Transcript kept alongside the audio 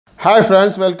Hi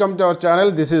friends, welcome to our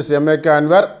channel. This is M.A.K.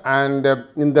 Anwar and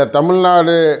in the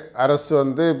Tamilnadu அரசு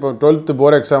வந்து இப்போ 12th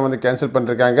board exam வந்து cancel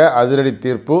பண்ணிருக்காங்க. அதிரடி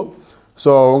தீர்ப்பு.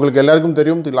 So உங்களுக்கு எல்லாருக்கும்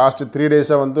தெரியும் the last 3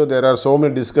 days வந்து there are so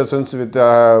many discussions with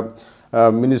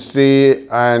ministry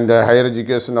and higher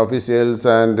education officials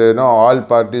and all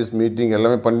parties meeting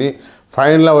எல்லாமே பண்ணி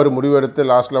ஃபைனலா ஒரு முடிவு எடுத்து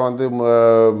லாஸ்ட்ல வந்து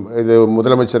இது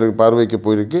முதலமைச்சர் பார்வைக்கு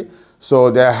போயிருக்கு. So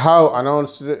they have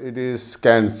announced it is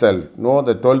cancelled. No,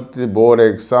 the 12th board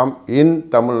exam in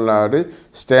Tamil Nadu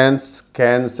stands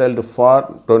cancelled for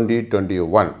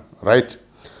 2021. Right?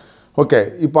 Okay.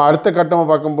 இப்போ அடுத்த கட்டமா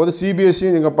பார்க்கும்போது CBSE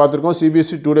நீங்க பார்த்திருக்கோம்.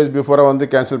 CBSE 2 days before வந்து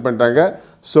கேன்சல் பண்ணிட்டாங்க.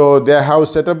 So they have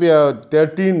set up a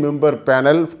 13-member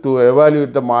panel to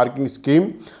evaluate the marking scheme.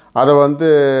 அதை வந்து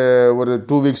ஒரு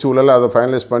 2 weeks உள்ளல அதை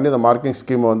ஃபைனலைஸ் பண்ணி அந்த மார்க்கிங்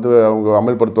ஸ்கீம் வந்து அவங்க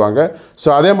அமல்படுத்துவாங்க. ஸோ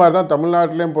அதே மாதிரி தான்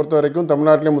தமிழ்நாட்டிலையும் பொறுத்த வரைக்கும்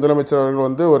தமிழ்நாட்டிலையும் முதலமைச்சர் அவர்கள்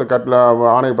வந்து ஒரு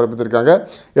ஆணை பிறப்பித்திருக்காங்க.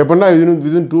 எப்படின்னா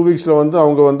விதின் 2 weeksல வந்து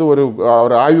அவங்க வந்து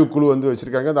ஒரு ஆய்வுக்குழு வந்து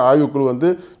வச்சுருக்காங்க. அந்த ஆய்வுக்குழு வந்து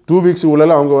 2 weeks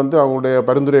உள்ளல அவங்க வந்து அவங்களுடைய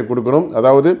பரிந்துரையை கொடுக்கணும்.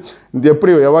 அதாவது இந்த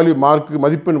எப்படி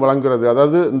மதிப்பெண் வழங்குறது,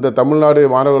 அதாவது இந்த தமிழ்நாடு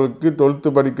மாணவர்களுக்கு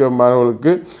 12th படிக்க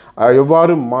மாணவர்களுக்கு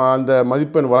எவ்வாறு அந்த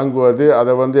மதிப்பெண் வழங்குவது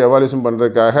அதை வந்து எவாலுவேஷன்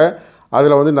பண்ணுறதுக்காக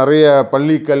அதில் வந்து நிறைய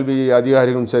பள்ளி கல்வி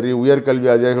அதிகாரிகளும் சரி உயர்கல்வி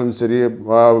அதிகாரிகளும் சரி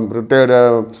retired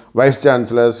wise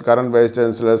chancellors current wise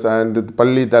chancellors and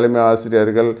பள்ளி தலைமை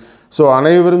ஆசிரியர்கள் ஸோ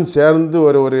அனைவரும் சேர்ந்து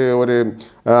ஒரு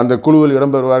அந்த குழுவில்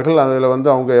இடம்பெறுவார்கள். அதில் வந்து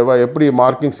அவங்க எப்படி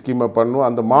மார்க்கிங் ஸ்கீமை பண்ணும்,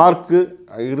 அந்த மார்க்கு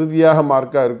இறுதியாக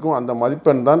மார்க்காக இருக்கும். அந்த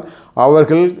மதிப்பெண் தான்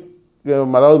அவர்கள்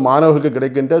அதாவது மாணவர்களுக்கு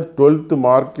கிடைக்கின்ற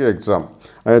 12th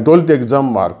எக்ஸாம்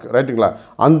மார்க் ரைட்டுங்களா.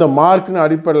 அந்த மார்க்கின்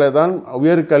அடிப்படையில் தான்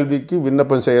உயர்கல்விக்கு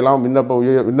விண்ணப்பம் செய்யலாம்.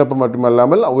 விண்ணப்பம்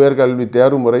மட்டுமல்லாமல் உயர்கல்வி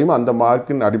தேர்வு முறையும் அந்த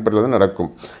மார்க்கின் அடிப்படையில் தான்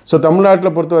நடக்கும். ஸோ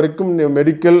தமிழ்நாட்டில் பொறுத்த வரைக்கும்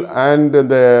மெடிக்கல் அண்ட்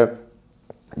இந்த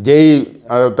ஜேஇ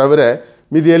அதை தவிர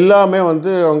மீது எல்லாமே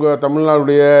வந்து அவங்க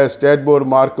தமிழ்நாடுடைய ஸ்டேட் போர்டு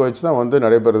மார்க் வச்சு தான் வந்து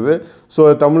நடைபெறுது. ஸோ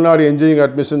தமிழ்நாடு இன்ஜினியரிங்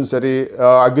அட்மிஷன் சரி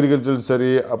அக்ரிகல்ச்சர்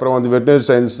சரி அப்புறம் வந்து வெட்டினரி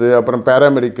சயின்ஸு அப்புறம்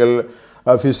பேராமெடிக்கல்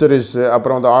ஃபிஷரிஸு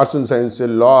அப்புறம் வந்து ஆர்ட்ஸ் அண்ட்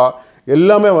சயின்ஸு லா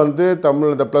எல்லாமே வந்து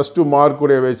இந்த +2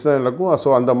 மார்க்குடைய வச்சு தான் நடக்கும். ஸோ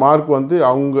அந்த மார்க் வந்து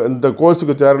அவங்க இந்த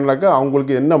கோர்ஸுக்கு சேரனாக்கா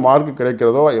அவங்களுக்கு என்ன மார்க்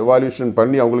கிடைக்கிறதோ எவாலுவேஷன்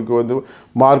பண்ணி அவங்களுக்கு வந்து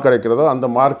மார்க் கிடைக்கிறதோ அந்த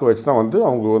மார்க் வச்சு தான் வந்து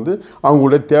அவங்க வந்து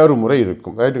அவங்களுடைய தேர்வு முறை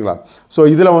இருக்கும் ரைட்டுங்களா. ஸோ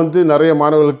இதில் வந்து நிறைய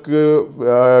மாணவர்களுக்கு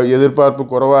எதிர்பார்ப்பு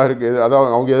குறைவாக இருக்குது.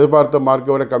 அதாவது அவங்க எதிர்பார்த்த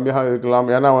மார்க்கை விட கம்மியாக இருக்கலாம்.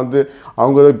 ஏன்னா வந்து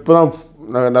அவங்க இப்போ தான்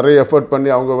நிறைய எஃபர்ட் பண்ணி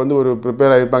அவங்க வந்து ஒரு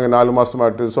ப்ரிப்பேர் ஆகிருப்பாங்க 4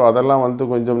 மாதமாட்டு. ஸோ அதெல்லாம் வந்து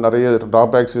கொஞ்சம் நிறைய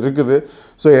ட்ராபேக்ஸ் இருக்குது.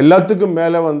 ஸோ எல்லாத்துக்கும்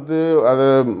மேலே வந்து அது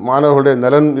மாணவர்களுடைய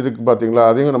நலன் இருக்குது பார்த்தீங்களா,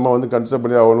 அதையும் நம்ம வந்து கன்சிடர்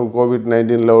பண்ணி ஆகணும்.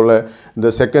 COVID-19 உள்ள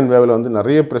இந்த செகண்ட் வேவில் வந்து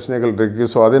நிறைய பிரச்சனைகள் இருக்குது.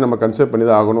 ஸோ அதையும் நம்ம கன்சிடர் பண்ணி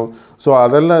தான் ஆகணும். ஸோ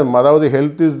அதெல்லாம் அதாவது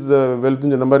ஹெல்த் இஸ்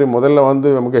வெல்த்னு சொன்ன மாதிரி முதல்ல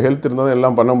வந்து நமக்கு ஹெல்த் இருந்தால் தான்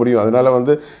எல்லாம் பண்ண முடியும். அதனால்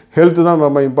வந்து ஹெல்த்து தான்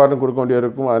நம்ம இம்பார்ட்டன்ட் கொடுக்க வேண்டிய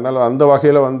இருக்கும். அதனால் அந்த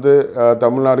வகையில் வந்து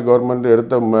தமிழ்நாடு கவர்மெண்ட்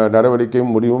எடுத்த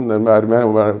நடவடிக்கையும் முடிவும்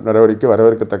அருமையான நடவடிக்கை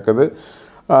வரவேற்கத்தக்கது.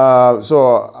 ஸோ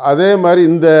அதே மாதிரி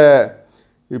இந்த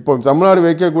இப்போ தமிழ்நாடு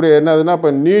வைக்கக்கூடிய என்னதுன்னா இப்போ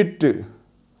நீட்டு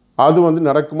அது வந்து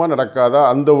நடக்குமா நடக்காதா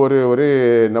அந்த ஒரு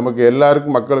நமக்கு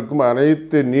எல்லாருக்கும் மக்களுக்கும்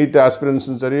அனைத்து நீட்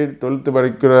ஆஸ்பிரன்ஸும் சரி 12th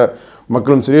படிக்கிற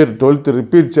மக்களும் சரி 12th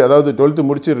ரிப்பீட்ஸ் அதாவது 12th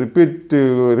முடிச்சு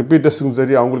ரிப்பீட்டர்ஸும்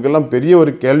சரி அவங்களுக்கெல்லாம் பெரிய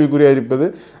ஒரு கேள்விக்குறியாக இருப்பது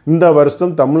இந்த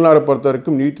வருஷம் தமிழ்நாடை பொறுத்த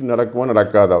வரைக்கும் நீட்டு நடக்குமா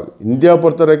நடக்காதா. இந்தியா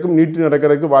பொறுத்த வரைக்கும் நீட்டு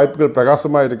நடக்கிறதுக்கு வாய்ப்புகள்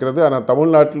பிரகாசமாக இருக்கிறது. ஆனால்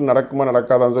தமிழ்நாட்டில் நடக்குமா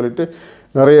நடக்காதான்னு சொல்லிட்டு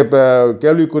நிறைய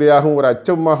கேள்விக்குறியாகவும் ஒரு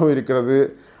அச்சமாகவும் இருக்கிறது.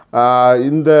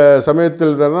 இந்த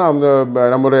சமயத்தில் தான்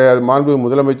நம்முடைய மாண்பு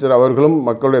முதலமைச்சர் அவர்களும்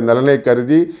மக்களுடைய நலனை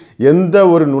கருதி எந்த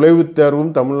ஒரு நுழைவுத் தேர்வும்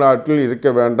தமிழ்நாட்டில் இருக்க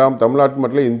வேண்டாம், தமிழ்நாட்டு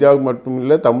மட்டும் இந்தியாவுக்கு மட்டும்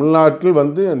இல்லை தமிழ்நாட்டில்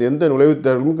வந்து எந்த நுழைவுத்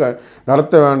தேர்வும்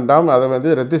நடத்த வேண்டாம், அதை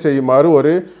வந்து ரத்து செய்யுமாறு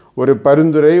ஒரு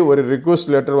பரிந்துரை ஒரு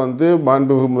ரிக்வெஸ்ட் லெட்டர் வந்து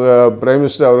மாண்பு பிரைம்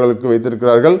மினிஸ்டர் அவர்களுக்கு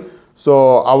வைத்திருக்கிறார்கள். ஸோ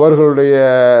அவர்களுடைய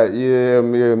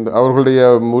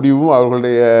முடிவும்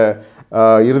அவர்களுடைய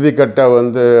இறுதிக்கட்ட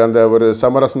வந்து அந்த ஒரு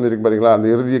சமரசம் இருக்குது பார்த்தீங்களா, அந்த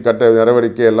இறுதிக்கட்ட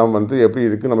நடவடிக்கை எல்லாம் வந்து எப்படி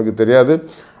இருக்குன்னு நமக்கு தெரியாது.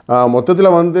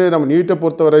 மொத்தத்தில் வந்து நம்ம நீட்டை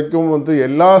பொறுத்த வரைக்கும் வந்து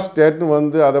எல்லா ஸ்டேட்டும்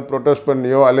வந்து அதை ப்ரொட்டஸ்ட்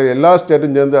பண்ணியோ அல்லது எல்லா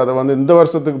ஸ்டேட்டும் சேர்ந்து அதை வந்து இந்த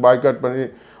வருஷத்துக்கு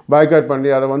பாய்காட்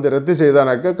பண்ணி அதை வந்து ரத்து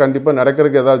செய்தானாக்கா கண்டிப்பாக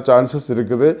நடக்கிறதுக்கு ஏதாவது சான்சஸ்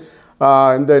இருக்குது.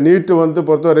 இந்த நீட்டு வந்து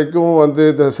பொறுத்த வரைக்கும் வந்து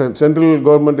இந்த சென்ட்ரல்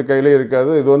கவர்மெண்ட் கையிலே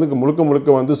இருக்காது. இது வந்து முழுக்க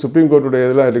வந்து சுப்ரீம் கோர்ட்டுடைய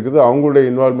இதெல்லாம் இருக்குது. அவங்களுடைய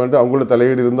இன்வால்மெண்ட் அவங்களோட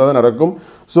தலையீடு இருந்தால் தான் நடக்கும்.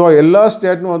 ஸோ எல்லா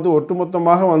ஸ்டேட்டும் வந்து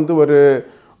ஒட்டுமொத்தமாக வந்து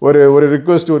ஒரு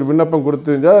ரிக்வெஸ்ட் ஒரு விண்ணப்பம்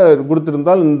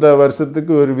கொடுத்திருந்தால் இந்த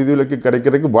வருஷத்துக்கு ஒரு விதிவிலக்கு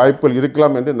கிடைக்கிறதுக்கு வாய்ப்புகள்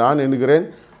இருக்கலாம் என்று நான் எண்ணுகிறேன்.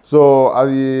 ஸோ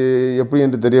அது எப்படி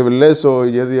என்று தெரியவில்லை. ஸோ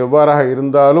எது எவ்வாறாக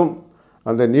இருந்தாலும்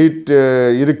அந்த நீட்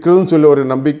இருக்குதுன்னு சொல்லி ஒரு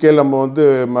நம்பிக்கையில் நம்ம வந்து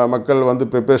மக்கள் வந்து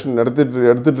ப்ரிப்ரேஷன்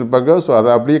எடுத்துகிட்டு இருப்பாங்க. ஸோ அதை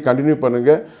அப்படியே கண்டினியூ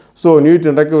பண்ணுங்கள். ஸோ நீட்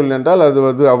நடக்கவில்லை என்றால் அது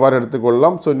வந்து அவ்வாறு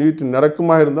எடுத்துக்கொள்ளலாம். ஸோ நீட்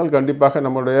நடக்குமா இருந்தால் கண்டிப்பாக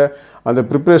நம்மளுடைய அந்த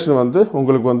ப்ரிப்ரேஷன் வந்து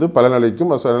உங்களுக்கு வந்து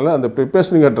பலனளிக்கும். ஸோ அதனால் அந்த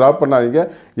ப்ரிப்ரேஷன் நீங்கள் ட்ராப் பண்ணாதீங்க.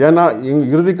 ஏன்னா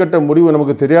இறுதிக்கட்ட முடிவு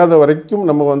நமக்கு தெரியாத வரைக்கும்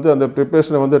நம்ம வந்து அந்த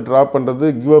ப்ரிப்ரேஷனை வந்து ட்ராப் பண்ணுறது,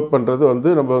 கிவ் அப் பண்ணுறது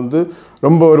வந்து நம்ம வந்து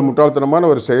ரொம்ப ஒரு முட்டாள்தனமான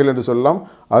ஒரு செயல் என்று சொல்லலாம்.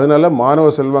 அதனால்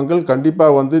மாணவ செல்வங்கள்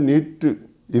கண்டிப்பாக வந்து நீட்டு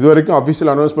இது வரைக்கும் அஃபிஷியல்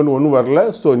அனௌன்ஸ்மெண்ட் ஒன்றும் வரல.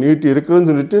 ஸோ நீட் இருக்குதுன்னு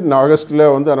சொல்லிட்டு ஆகஸ்ட்டில்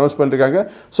வந்து அனௌன்ஸ் பண்ணியிருக்காங்க.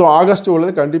 ஸோ ஆகஸ்ட்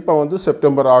உள்ளது கண்டிப்பாக வந்து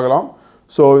செப்டம்பர் ஆகலாம்.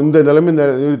 ஸோ இந்த நிலைமை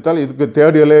நீடித்தால் இதுக்கு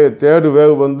தேர்டு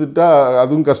வேவ் வந்துட்டால்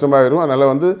அதுவும் கஷ்டமாயிடும்.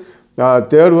 அதனால் வந்து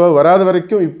தேர்ட் வேவ் வராத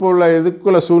வரைக்கும் இப்போ உள்ள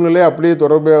இதுக்குள்ள சூழ்நிலை அப்படியே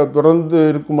தொடர்ந்து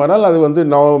இருக்குமானால் அது வந்து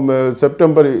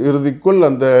செப்டம்பர் இறுதிக்குள்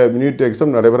அந்த நீட்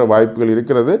எக்ஸாம் நடைபெற வாய்ப்புகள்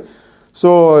இருக்கிறது. ஸோ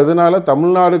இதனால்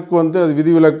தமிழ்நாடுக்கு வந்து அது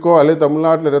விதிவிலக்கோ அல்லது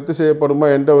தமிழ்நாட்டில் ரத்து செய்யப்படுமா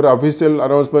என்ற ஒரு அஃபிஷியல்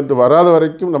அனௌன்ஸ்மெண்ட் வராத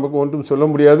வரைக்கும் நமக்கு ஒன்றும் சொல்ல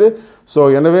முடியாது. ஸோ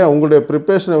எனவே உங்களுடைய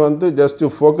ப்ரிப்ரேஷனை வந்து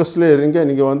ஜஸ்ட்டு ஃபோக்கஸ்லேயே இருங்க.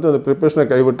 நீங்கள் வந்து அந்த ப்ரிப்ரேஷனை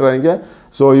கைவிட்டுறாங்க.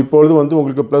 ஸோ இப்பொழுது வந்து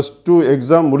உங்களுக்கு +2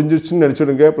 எக்ஸாம் முடிஞ்சிடுச்சுன்னு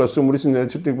நினச்சிடுங்க. +2 முடிச்சுன்னு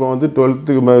நினச்சிட்டு இப்போ வந்து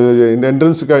 12th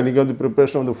என்ட்ரன்ஸுக்காக நீங்கள் வந்து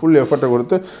ப்ரிப்ரேஷன் வந்து ஃபுல் எஃபர்ட்டை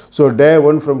கொடுத்து so Day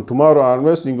 1 from tomorrow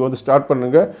onwards நீங்கள் வந்து ஸ்டார்ட்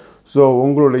பண்ணுங்கள். ஸோ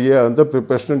உங்களுடைய அந்த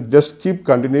preparation just keep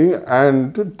continue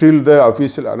and till the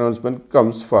official announcement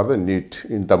comes for the need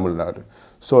in Tamil Nadu.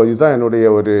 So இதுதான்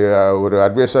என்னுடைய ஒரு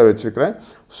அட்வைஸாக வச்சுருக்கிறேன்.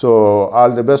 So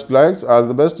all the best likes, all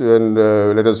the best and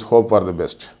let us hope for the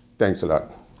best. Thanks a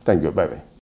lot. Thank you. By by.